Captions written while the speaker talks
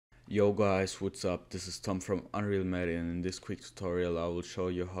Yo guys, what's up? This is Tom from Unreal Meta, and in this quick tutorial I will show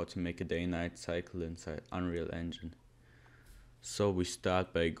you how to make a day-night cycle inside Unreal Engine. So we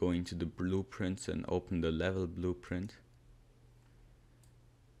start by going to the blueprints and open the level blueprint.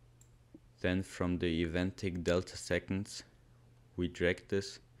 Then from the event tick delta seconds we drag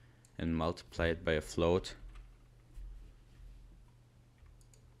this and multiply it by a float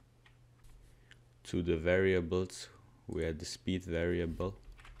to the variables. We add the speed variable.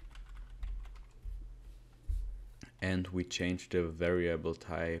 And we change the variable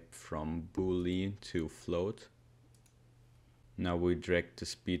type from boolean to float. Now we drag the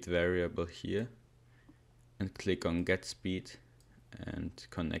speed variable here and click on get speed and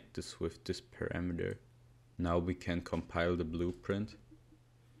connect this with this parameter. Now we can compile the blueprint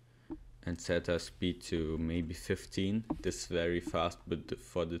and set our speed to maybe 15. This is very fast, but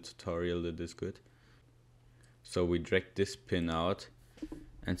for the tutorial it is good. So we drag this pin out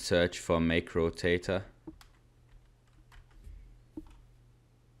and search for make rotator.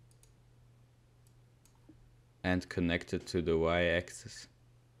 And connect it to the y-axis.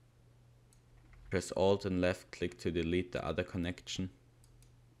 Press Alt and left click to delete the other connection.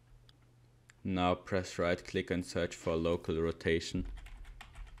 Now press right click and search for local rotation.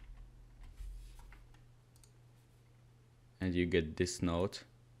 And you get this node.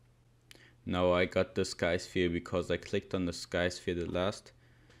 Now I got the sky sphere because I clicked on the sky sphere the last.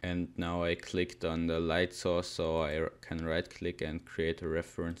 And now I clicked on the light source, so I can right click and create a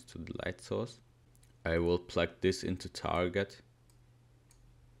reference to the light source. I will plug this into target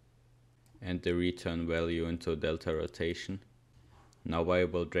and the return value into delta rotation. Now I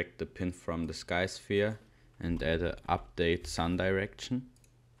will drag the pin from the sky sphere and add an update sun direction.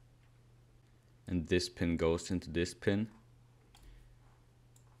 And this pin goes into this pin.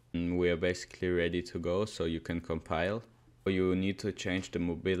 And we are basically ready to go, so you can compile. You need to change the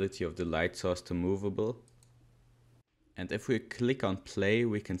mobility of the light source to movable. And if we click on play,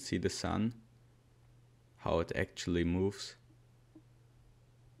 we can see the sun, how it actually moves.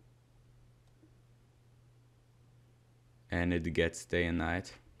 And it gets day and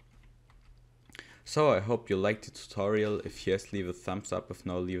night. So I hope you liked the tutorial. If yes, leave a thumbs up. If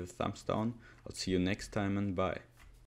no, leave a thumbs down. I'll see you next time and bye.